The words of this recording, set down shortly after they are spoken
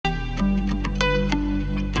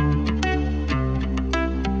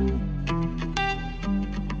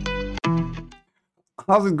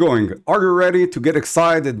How's it going? Are you ready to get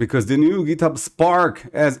excited because the new GitHub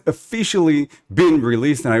Spark has officially been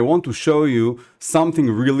released, and I want to show you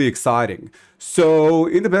something really exciting. So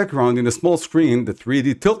in the background, in the small screen, the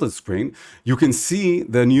 3D tilted screen, you can see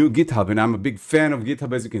the new GitHub, and I'm a big fan of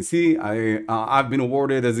GitHub. As you can see, I've been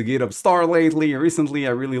awarded as a GitHub star recently.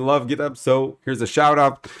 I really love GitHub, so here's a shout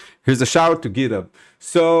out. Here's a shout out to GitHub.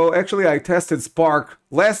 So actually I tested Spark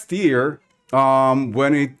last year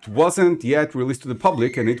when it wasn't yet released to the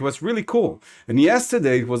public, and it was really cool. And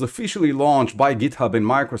yesterday it was officially launched by GitHub and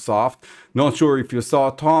Microsoft. Not sure if you saw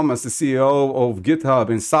Thomas, the CEO of GitHub,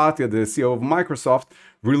 and Satya, the CEO of Microsoft,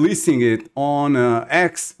 releasing it on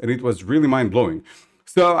X, and it was really mind-blowing.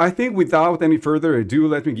 So I think without any further ado,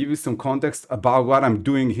 let me give you some context about what I'm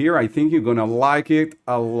doing here. I think you're gonna like it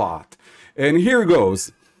a lot. And here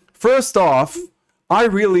goes. First off,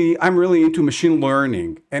 I'm really into machine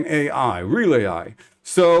learning and AI, real AI.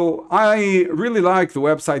 So I really like the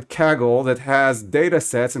website Kaggle that has data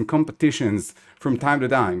sets and competitions from time to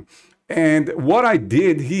time. And what I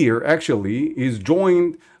did here actually is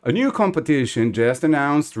join a new competition just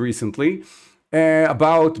announced recently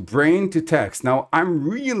about brain to text. Now, I'm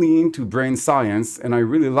really into brain science, and I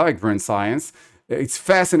really like brain science. It's a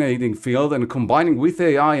fascinating field, and combining with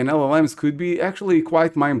AI and LLMs could be actually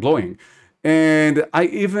quite mind-blowing. And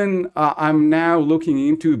I'm now looking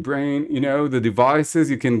into brain, the devices.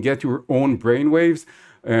 You can get your own brainwaves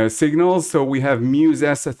signals. So we have Muse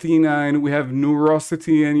S Athena, and we have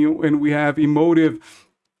Neurosity, and we have Emotive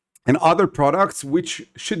and other products, which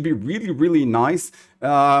should be really, really nice.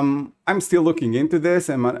 I'm still looking into this,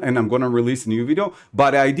 and I'm going to release a new video.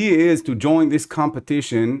 But the idea is to join this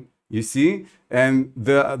competition, you see, and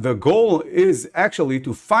the goal is actually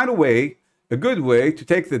to find a good way to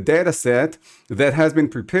take the data set that has been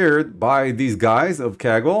prepared by these guys of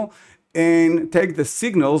Kaggle and take the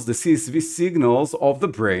signals, the CSV signals of the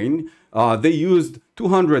brain. They used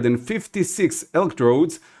 256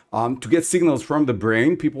 electrodes to get signals from the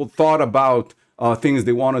brain. People thought about things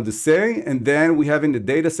they wanted to say, and then we have in the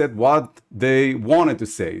data set what they wanted to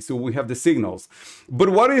say. So we have the signals. But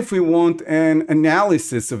what if we want an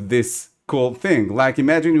analysis of this cool thing? Like,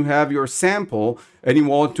 imagine you have your sample and you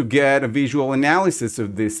want to get a visual analysis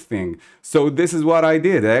of this thing. So this is what I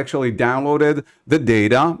did. I actually downloaded the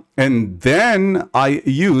data, and then I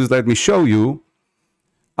used, let me show you,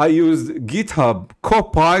 I used GitHub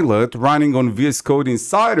Copilot running on VS Code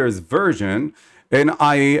Insider's version, and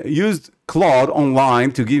I used Claude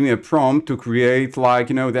online to give me a prompt to create,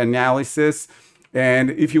 the analysis.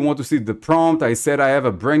 And if you want to see the prompt, I said I have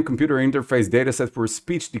a brain-computer interface dataset for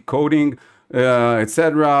speech decoding,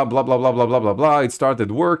 etc. Blah, blah, blah, blah, blah, blah, blah. It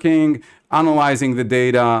started working, analyzing the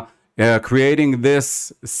data, creating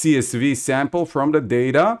this CSV sample from the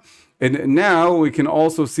data. And now we can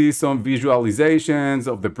also see some visualizations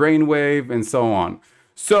of the brainwave and so on.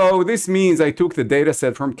 So this means I took the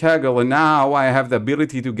dataset from Kaggle, and now I have the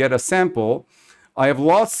ability to get a sample. I have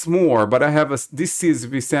lots more, but I have this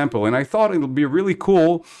CSV sample, and I thought it would be really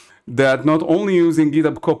cool that not only using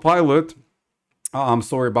GitHub Copilot, I'm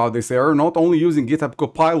sorry about this error, not only using GitHub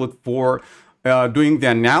Copilot for doing the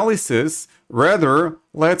analysis, rather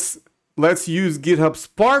let's use GitHub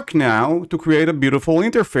Spark now to create a beautiful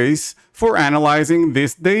interface for analyzing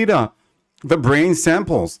this data, the brain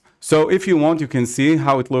samples. So if you want, you can see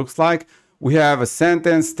how it looks like. We have a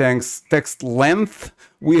sentence, text length.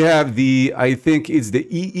 We have I think it's the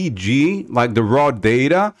EEG, like the raw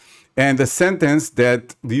data, and the sentence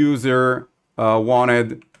that the user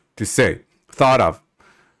wanted to say, thought of.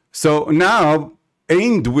 So now,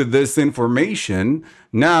 aimed with this information,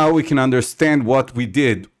 now we can understand what we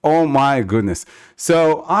did. Oh my goodness.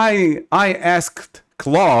 So I asked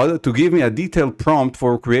Claude to give me a detailed prompt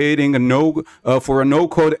for creating a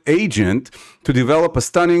no-code agent to develop a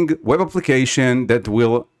stunning web application that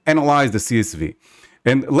will analyze the CSV.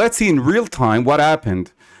 And let's see in real time what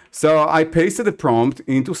happened. So I pasted the prompt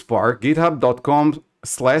into Spark,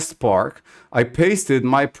 github.com/Spark. I pasted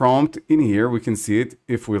my prompt in here. We can see it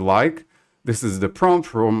if we like. This is the prompt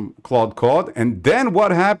from Claude Code. And then what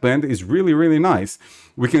happened is really, really nice.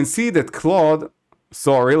 We can see that Claude,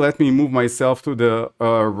 sorry, let me move myself to the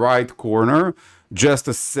right corner. Just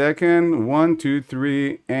a second. 1, 2,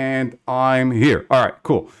 3, and I'm here. All right,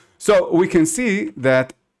 cool. So we can see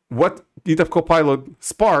that what GitHub Copilot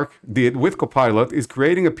Spark did with Copilot is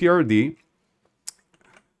creating a PRD.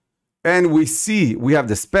 And we have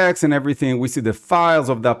the specs and everything. We see the files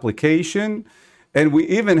of the application. And we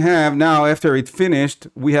even have now, after it finished,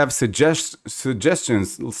 we have suggestions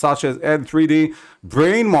such as add 3D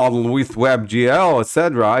brain model with WebGL,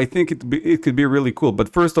 etc. I think it could be really cool.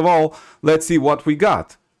 But first of all, let's see what we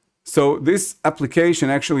got. So this application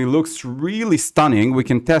actually looks really stunning. We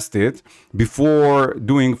can test it before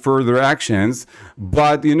doing further actions.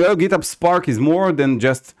 But you know, GitHub Spark is more than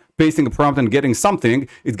just pasting a prompt and getting something.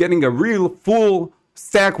 It's getting a real full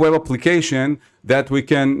stack web application that we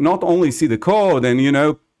can not only see the code and, you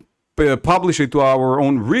know, publish it to our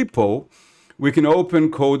own repo. We can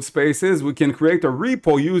open code spaces. We can create a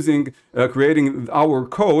repo using creating our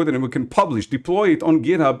code, and we can publish, deploy it on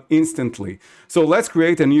GitHub instantly. So let's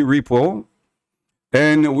create a new repo.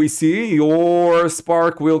 And we see your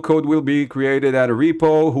Spark code will be created at a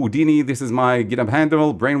repo. Houdini, this is my GitHub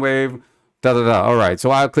handle, Brainwave, All right,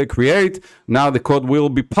 so I'll click create. Now the code will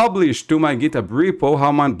be published to my GitHub repo.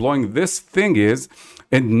 How mind-blowing this thing is.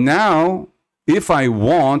 And now, if I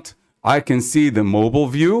want, I can see the mobile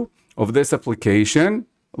view of this application.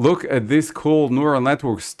 Look at this cool neural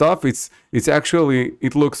network stuff.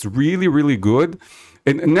 It looks really, really good.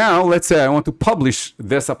 And now let's say I want to publish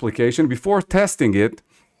this application before testing it,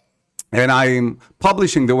 and I'm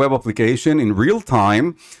publishing the web application in real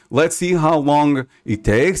time. Let's see how long it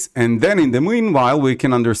takes. And then in the meanwhile, we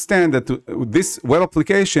can understand that this web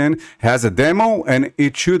application has a demo, and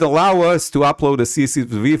it should allow us to upload a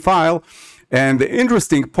CSV file. And the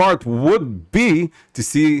interesting part would be to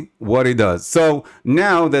see what it does. So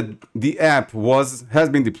now that the app has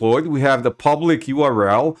been deployed, we have the public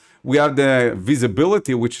URL, we have the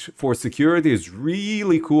visibility, which for security is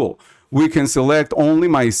really cool. We can select only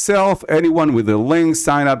myself, anyone with a link,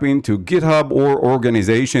 sign up into GitHub or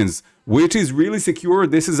organizations, which is really secure.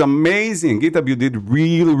 This is amazing. GitHub, you did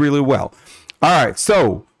really, really well. All right,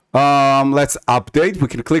 so let's update. We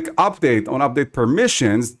can click update on update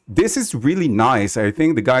permissions. This is really nice. I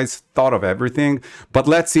think the guys thought of everything, but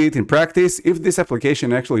let's see it in practice. If this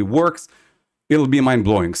application actually works, it'll be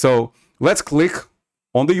mind-blowing. So let's click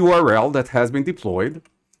on the URL that has been deployed.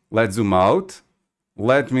 Let's zoom out.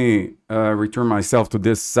 Let me return myself to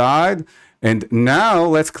this side. And now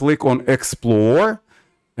let's click on explore,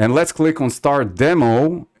 and let's click on start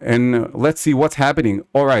demo, and let's see what's happening.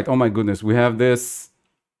 All right. Oh my goodness. We have this.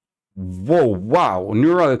 Whoa, wow,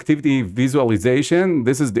 neural activity visualization.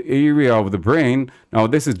 This is the area of the brain. Now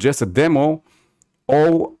this is just a demo.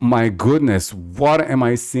 Oh my goodness, what am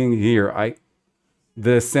I seeing here?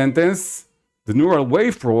 The sentence, the neural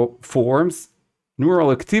waveforms, neural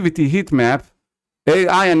activity heat map,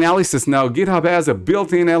 AI analysis. Now GitHub has a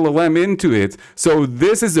built-in LLM into it. So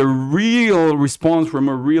this is a real response from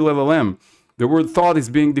a real LLM. The word thought is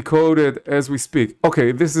being decoded as we speak.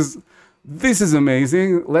 Okay, this is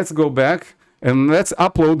amazing. Let's go back and let's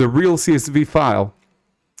upload the real CSV file.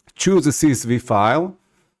 Choose a CSV file.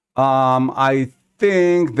 I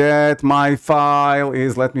think that my file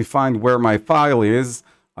is, let me find where my file is.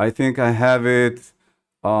 I think I have it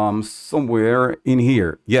somewhere in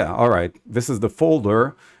here. Yeah, all right. This is the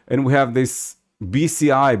folder, and we have this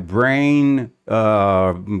BCI brain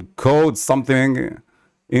code something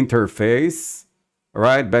interface. All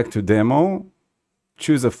right, back to demo.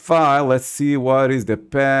 Choose a file. Let's see what is the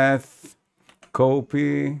path.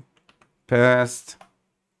 Copy, paste.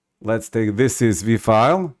 Let's take this CSV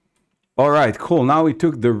file. All right, cool. Now we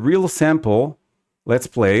took the real sample. Let's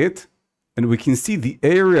play it. And we can see the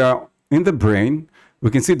area in the brain. We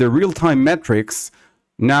can see the real-time metrics.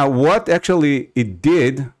 Now what actually it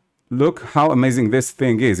did, look how amazing this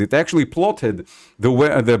thing is. It actually plotted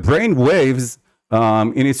the brain waves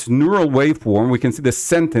in its neural waveform. We can see the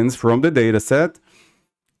sentence from the data set.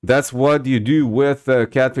 That's what you do with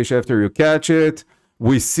catfish after you catch it.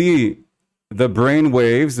 We see the brain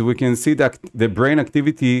waves. We can see that the brain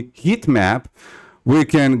activity heat map. We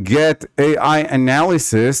can get AI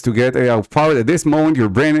analysis to get AI power. At this moment, your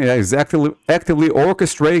brain is actively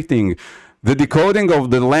orchestrating the decoding of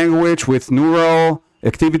the language with neural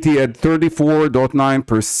activity at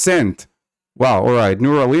 34.9%. Wow, all right.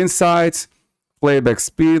 Neural insights, playback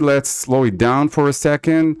speed. Let's slow it down for a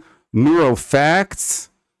second. Neural facts.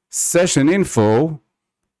 Session info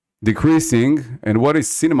decreasing. And what is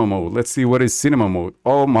cinema mode? Let's see what is cinema mode.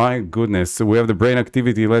 Oh my goodness. So we have the brain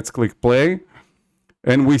activity. Let's click play.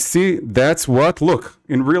 And we see that's what, look,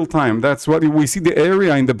 in real time, that's what we see, the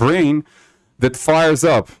area in the brain that fires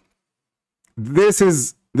up. This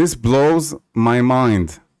blows my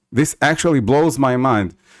mind. This actually blows my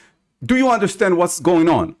mind. Do you understand what's going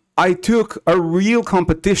on? I took a real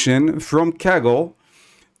competition from Kaggle,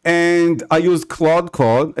 and I used Claude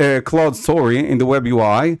in the web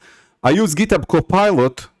UI. I used GitHub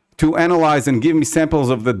Copilot to analyze and give me samples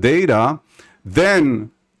of the data. Then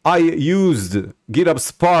I used GitHub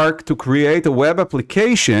Spark to create a web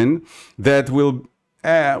application that will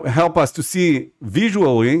help us to see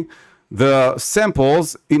visually the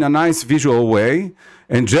samples in a nice visual way.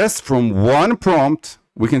 And just from one prompt,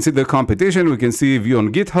 we can see the competition, we can see view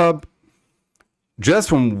on GitHub. Just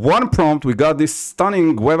from one prompt, we got this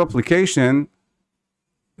stunning web application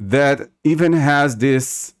that even has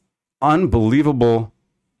this unbelievable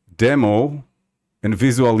demo and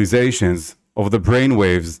visualizations of the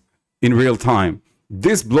brainwaves in real time.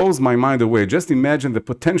 This blows my mind away. Just imagine the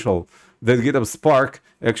potential that GitHub Spark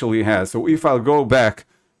actually has. So if I'll go back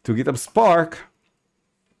to GitHub Spark,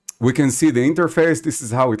 we can see the interface. This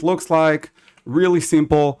is how it looks like. Really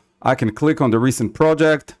simple. I can click on the recent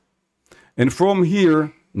project. And from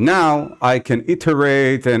here, now I can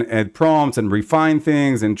iterate and add prompts and refine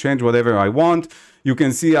things and change whatever I want. You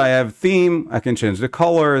can see I have theme. I can change the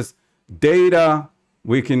colors, data.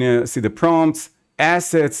 We can see the prompts,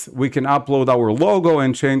 assets. We can upload our logo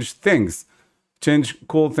and change things, change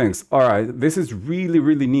cool things. All right, this is really,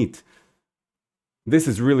 really neat. This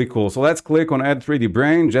is really cool. So let's click on Add 3D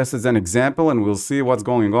Brain just as an example, and we'll see what's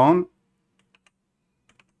going on.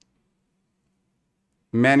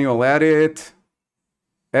 Manual edit,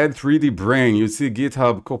 add 3D Brain. You see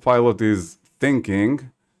GitHub Copilot is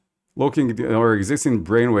thinking, looking at our existing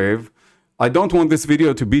brainwave. I don't want this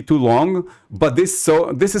video to be too long, but this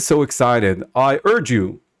is so excited. I urge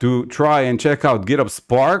you to try and check out GitHub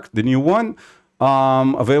Spark, the new one,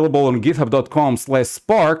 available on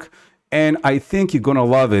github.com/spark. And I think you're gonna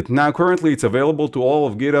love it. Now, currently it's available to all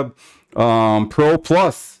of GitHub Pro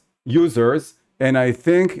Plus users, and I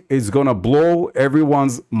think it's gonna blow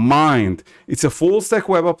everyone's mind. It's a full stack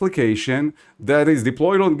web application that is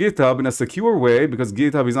deployed on GitHub in a secure way because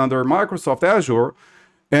GitHub is under Microsoft Azure,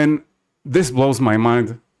 and this blows my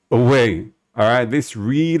mind away. All right, this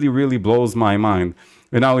really, really blows my mind.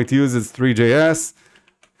 And now it uses Three.js.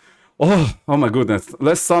 Oh my goodness.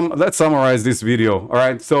 Let's summarize this video. All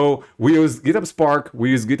right. So we use GitHub Spark, we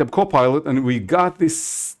use GitHub Copilot, and we got this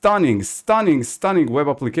stunning web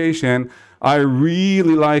application I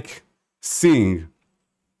really like seeing.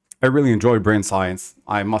 I really enjoy brain science,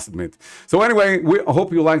 I must admit. So anyway, I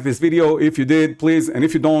hope you liked this video. If you did, please, and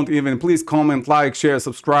if you don't even, please comment, like, share,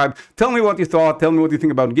 subscribe. Tell me what you thought. Tell me what you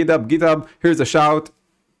think about GitHub. GitHub, here's a shout.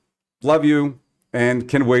 Love you, and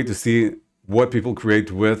can't wait to see what people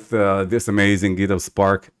create with this amazing GitHub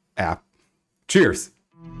Spark app. Cheers.